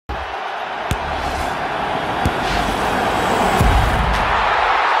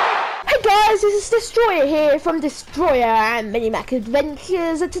guys, this is Destroyer here from Destroyer and Minimac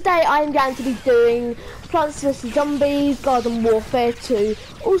Adventures, and today I am going to be doing Plants vs Zombies Garden Warfare 2,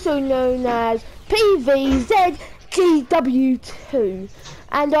 also known as PvZ GW2,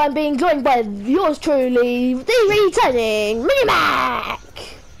 and I'm being joined by yours truly, the returning Minimac!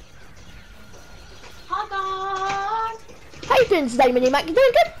 Hi guys! How you doing today, Minimac? You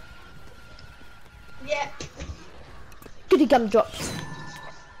doing good? Yeah. Goody gumdrops.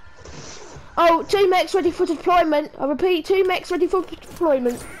 Oh, 2 mechs ready for deployment. I repeat, 2 mechs ready for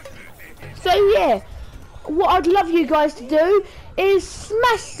deployment. So yeah, what I'd love you guys to do is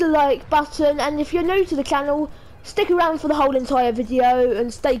smash the like button, and if you're new to the channel, stick around for the whole entire video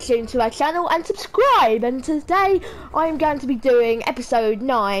and stay tuned to our channel and subscribe. And today I am going to be doing episode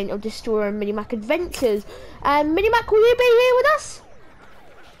 9 of Destroyer and Minimac Adventures. And Minimac, will you be here with us?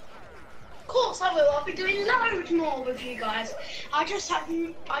 Of course I will. I'll be doing loads more with you guys. I just had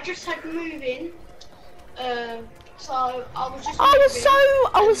moving. So I was just. I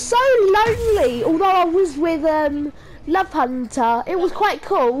was so lonely. Although I was with Love Hunter, it was quite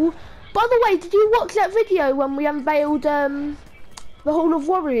cool. By the way, did you watch that video when we unveiled the Hall of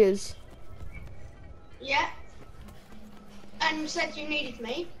Warriors? Yeah. And you said you needed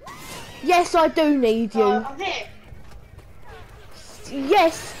me. Yes, I do need you. I'm here.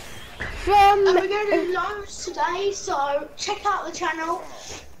 Yes. And we're going to do loads today, so check out the channel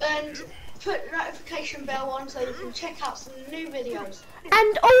and put the notification bell on so you can check out some new videos.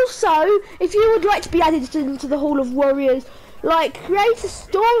 And also, if you would like to be added into the Hall of Warriors, like, create a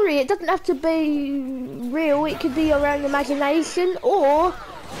story. It doesn't have to be real, it could be your own imagination, or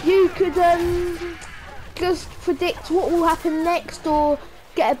you could just predict what will happen next, or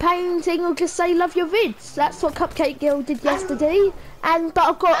get a painting, or just say love your vids. That's what Cupcake Girl did yesterday. But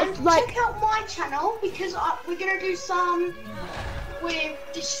I've got like, check out my channel because we're gonna do some with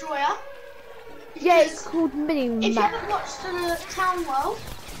Destroyer. Yeah, it's called Minimac. If you haven't watched the Town World,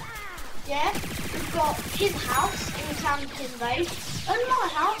 yeah, we've got his house in the town of PvZ, and my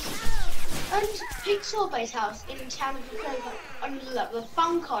house, and Pete Sorbet's house in the town of Clover, and the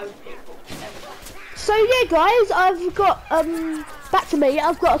Funko people. So yeah, guys, I've got back to me.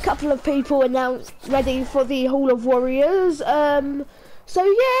 I've got a couple of people announced ready for the Hall of Warriors. So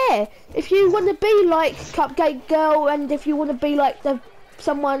yeah, if you want to be like Cupcake Girl, and if you want to be like the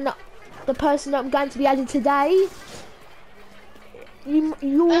person that I'm going to be added today, you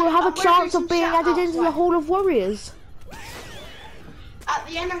will have a chance of being added into the Hall of Warriors. At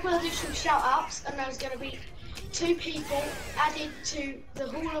the end, I'm going to do some shout outs, and there's going to be 2 people added to the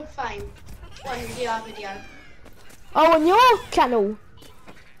Hall of Fame when we do our video. Oh, on your channel?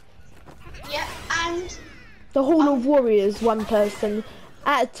 Yeah, and the Hall of Warriors, 1 person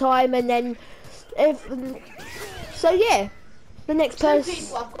at a time, and then so yeah, the next 2 person.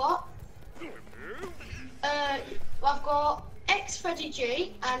 people I've got Freddy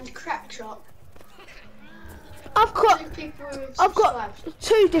G and Crackshot. I've got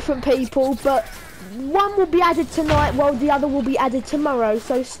 2 different people, but one will be added tonight while the other will be added tomorrow,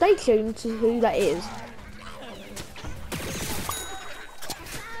 so stay tuned to who that is.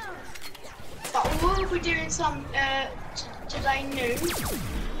 But we'll be doing some today noon, so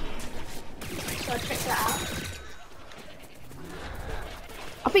check that out.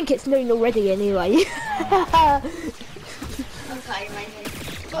 I think it's noon already anyway. Okay, maybe.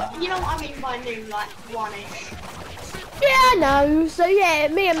 But you know what I mean by noon, like 1ish. Yeah, I know. So yeah,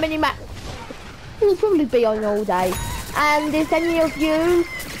 me and Minimac will probably be on all day. And if any of you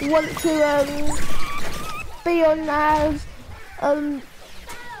want to be on our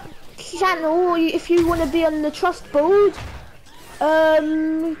channel, or if you want to be on the trust board,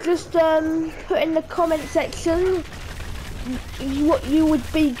 just put in the comment section what you would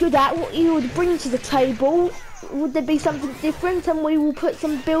be good at, what you would bring to the table. Would there be something different, and we will put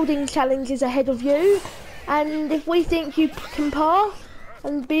some building challenges ahead of you, and if we think you can pass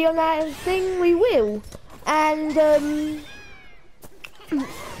and be on that thing, we will. And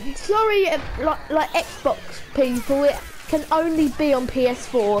sorry, like Xbox people, it can only be on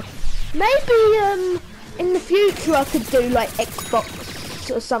PS4. Maybe in the future I could do like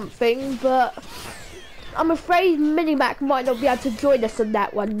Xbox or something, but I'm afraid Minimac might not be able to join us on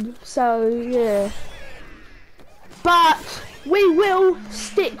that one, so yeah. But we will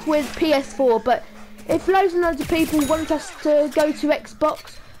stick with PS4, but if loads and loads of people want us to go to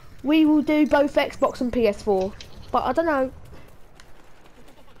Xbox, we will do both Xbox and PS4, but I don't know.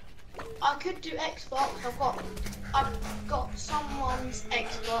 I could do Xbox, I've got someone's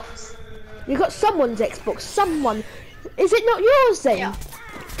Xbox. You got someone's Xbox, someone. Is it not yours then? Yeah.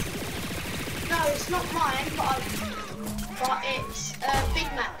 No, it's not mine, but it's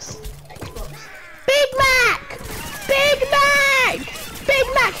Big Mac's Xbox. Big Mac! Big Mac! Big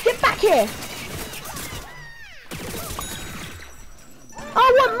Mac, get back here!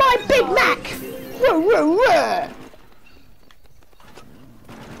 I want my Big Mac!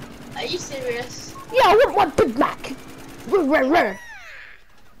 Are you serious? Yeah, I want my Big Mac!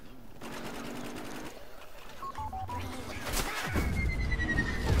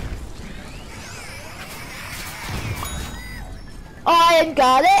 I am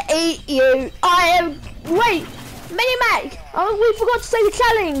gonna eat you. Wait, Mini-Mac. Oh, we forgot to say the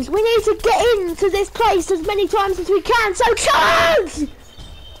challenge. We need to get into this place as many times as we can. So charge!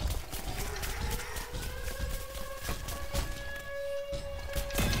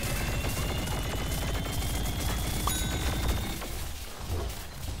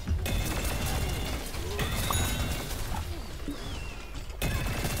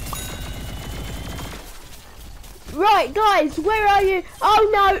 Right, guys, where are you? Oh,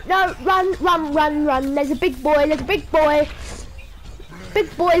 no, run. There's a big boy,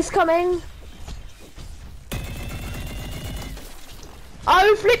 Big boy's coming.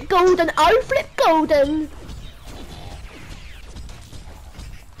 Oh, flip golden.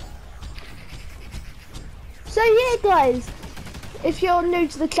 So, yeah, guys, if you're new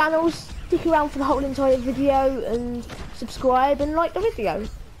to the channel, stick around for the whole entire video and subscribe and like the video.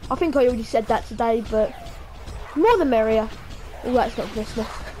 I think I already said that today, but more the merrier. Oh, that's not Christmas.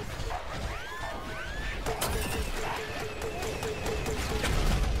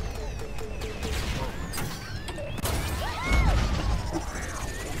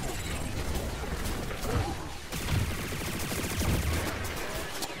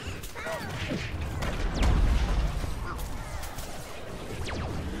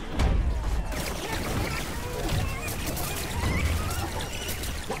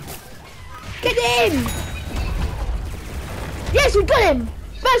 Get in! Yes, we got him!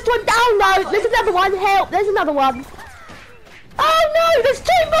 First one down, no! There's another one, help! There's another one! Oh no, there's 2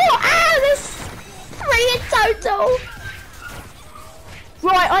 more! Ah, there's 3 in total!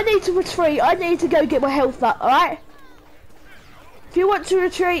 Right, I need to retreat. I need to go get my health up, alright? If you want to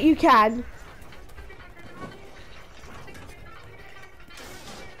retreat, you can.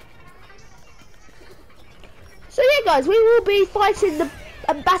 So yeah, guys, we will be fighting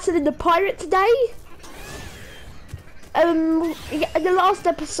and battling the pirate today. In the last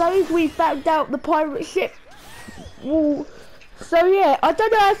episode we found out the pirate ship. Well, so yeah, I don't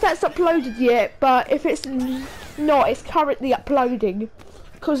know if that's uploaded yet, but if it's not, it's currently uploading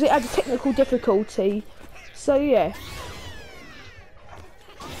because it had a technical difficulty. So yeah.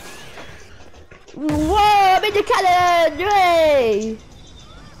 Whoa, I'm in the cannon! Hooray!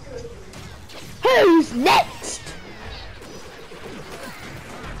 Who's next?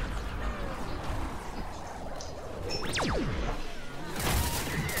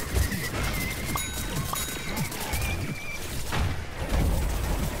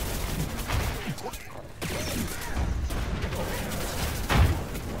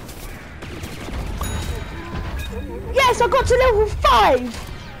 Yes, I got to level 5!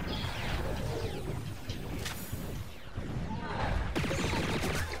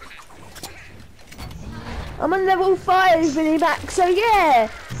 I'm on level 5, Mini-Mac, so yeah!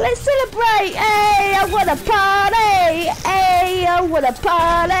 Let's celebrate! Hey, I wanna party! Hey, I wanna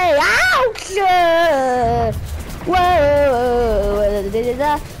party! Ouch! Whoa!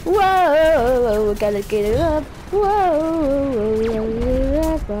 Whoa! Gotta get it up! Whoa!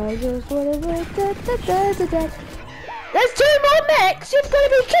 I just wanna... There's 2 more mechs! You've got to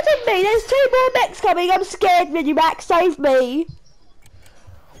be kidding me! There's 2 more mechs coming! I'm scared, Mini-Mac! Save me!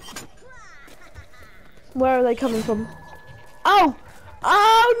 Where are they coming from? Oh!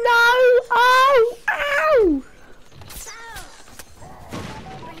 Oh no! Oh! Ow!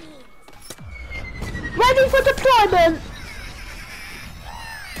 Ready for deployment!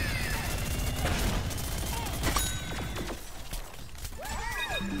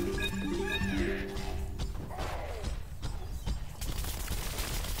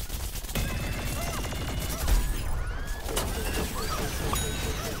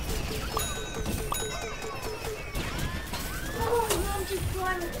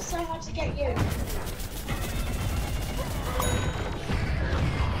 It's so hard to get you.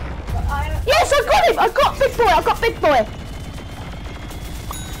 Yes, I got him! I got big boy! I got big boy!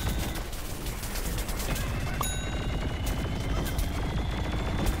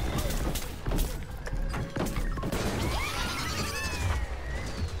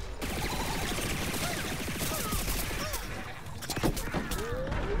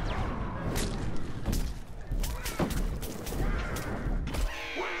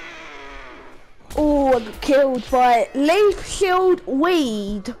 Oh, I got killed by leaf shield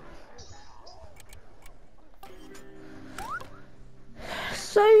weed.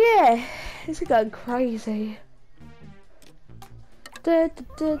 yeah, it's going crazy.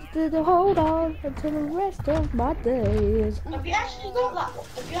 Hold on until the rest of my days. Have you actually got that?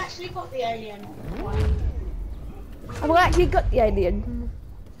 Have you actually got the alien one? I've actually got the alien.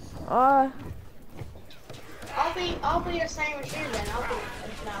 I'll be the same as you then. I'll be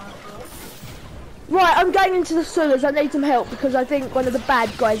now. Right, I'm going into the sewers. I need some help because I think one of the bad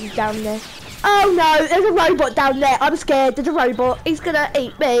guys is down there. Oh no, there's a robot down there. I'm scared. There's a robot. He's gonna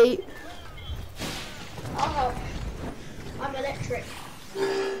eat me. I'll help. I'm electric.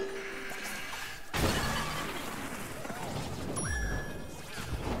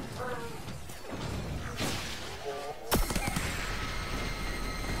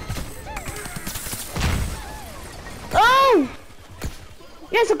 Oh!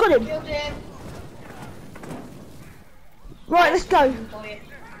 Yes, I got him. Killed him. Right, let's go. For you.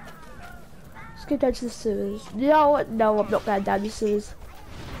 Let's go down to the sewers. No, I'm not going down the sewers.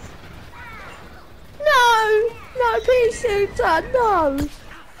 No! No, please, Susan, no!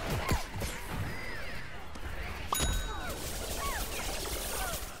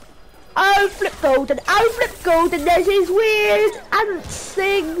 Oh, flip golden, there's these weird ants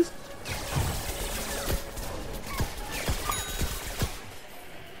things.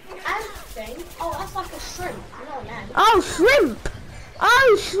 Ant thing? Oh, that's like a shrimp. Not an ant. Oh, shrimp!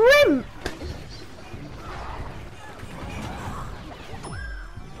 Oh, shrimp!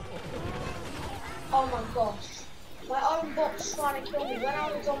 Oh my gosh. My own bot's trying to kill me. When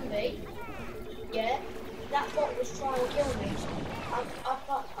I was a zombie, yeah, that bot was trying to kill me. I've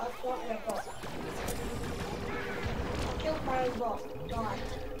got a bot. I killed my own bot. Die.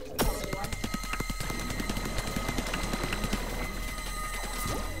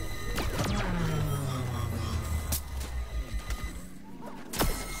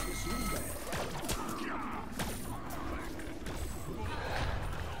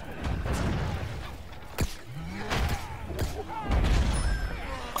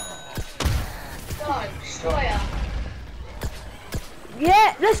 Destroyer.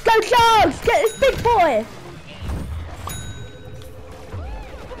 Yeah, let's go, Charles! Get this big boy!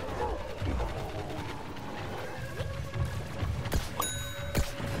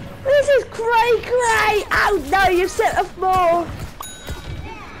 This is great! Oh no, you've set off more!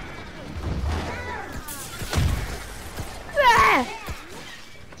 There!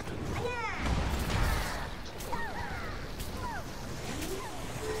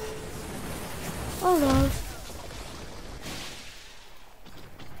 Oh no.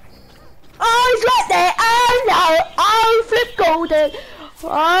 Oh, he's right there! Oh no! Oh, flip golden!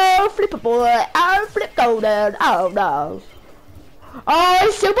 Oh, flip a boy! Oh, flip golden! Oh no! Oh,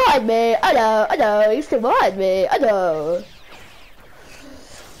 he's still behind me! I know, he's still behind me! I know!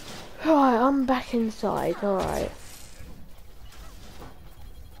 Right, I'm back inside, alright.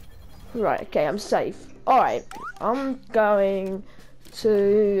 Right, okay, I'm safe. Alright, I'm going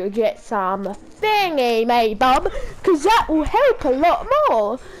to get some thingy made, Bob, because that will help a lot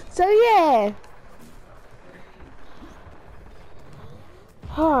more. So yeah.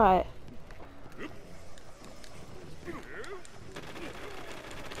 Alright.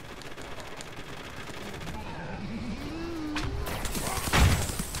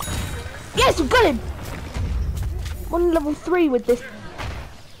 Yes, we've got him! On level 3 with this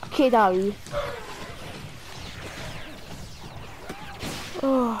kiddo.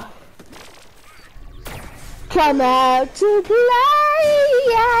 Oh. Come out to play.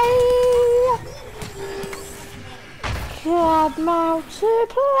 Come out to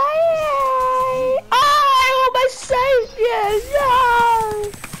play. I almost saved you.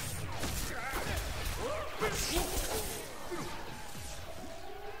 No.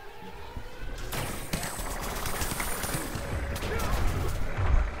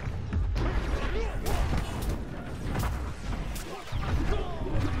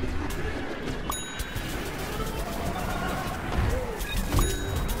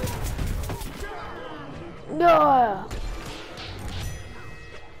 No.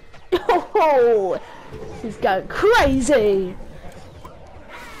 Oh, this is going crazy.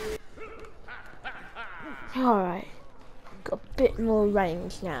 Alright, got a bit more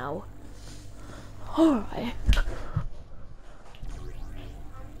range now. Alright.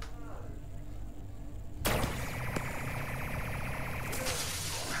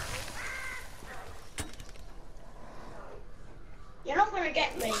 You're not gonna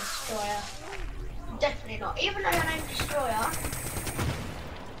get me, Destroyer. Definitely not. Even though your name's Destroyer,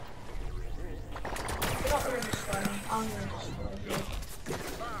 you're not gonna destroy me. I'm gonna destroy you.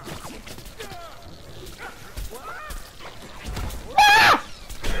 Ah!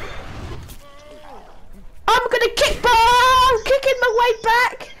 I'm gonna kick ball! I'm kicking my way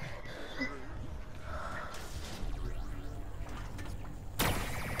back!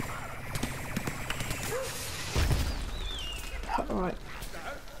 Alright.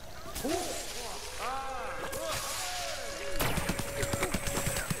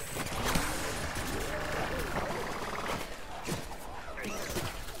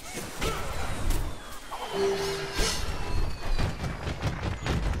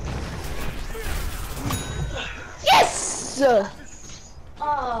 Yes!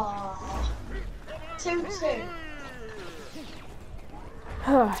 Oh. 2-2.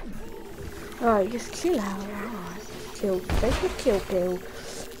 Alright, just chill out. Kill, take a kill.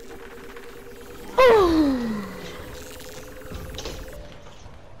 Oh.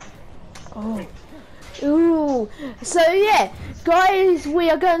 Oh. Ooh. So yeah, guys, we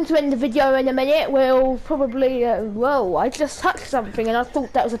are going to end the video in a minute. We'll probably, whoa, I just touched something and I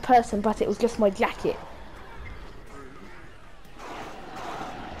thought that was a person, but it was just my jacket.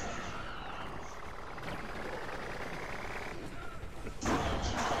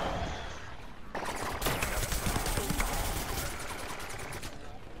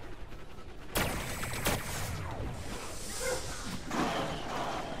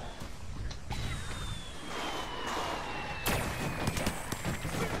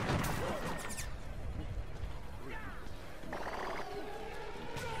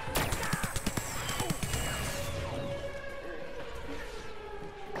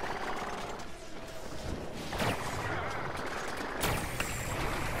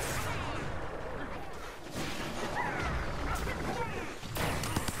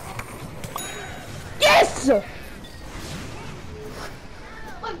 Yes! Wait,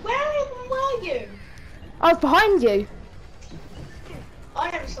 where were you? I was behind you. I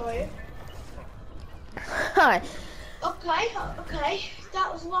never saw you. Hi. Okay.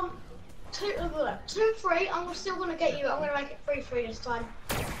 That was 2-3. I'm still gonna get you. I'm gonna make it 3-3 this time.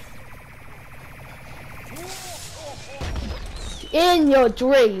 In your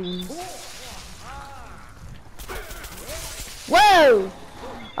dreams. Whoa!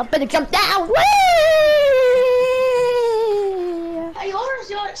 I better jump down. Whee! Hey,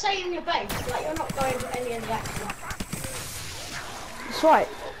 you're staying in your base. Like you're not going to any of that stuff. That's right.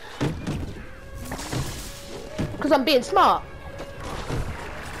 Because I'm being smart.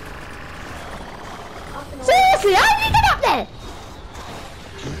 Seriously, how did you get up there?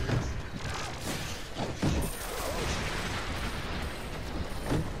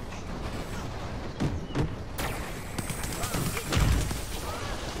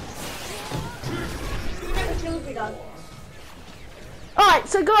 Alright,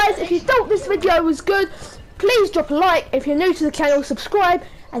 so guys, if you thought this video was good, please drop a like. If you're new to the channel, subscribe.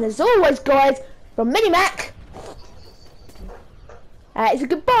 And as always, guys, from Minimac, it's a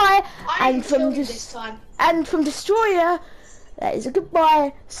goodbye. And from Destroyer, that is a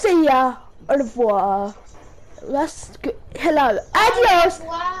goodbye. See ya. Au revoir. That's good. Hello. Adios.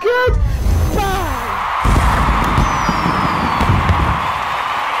 Goodbye.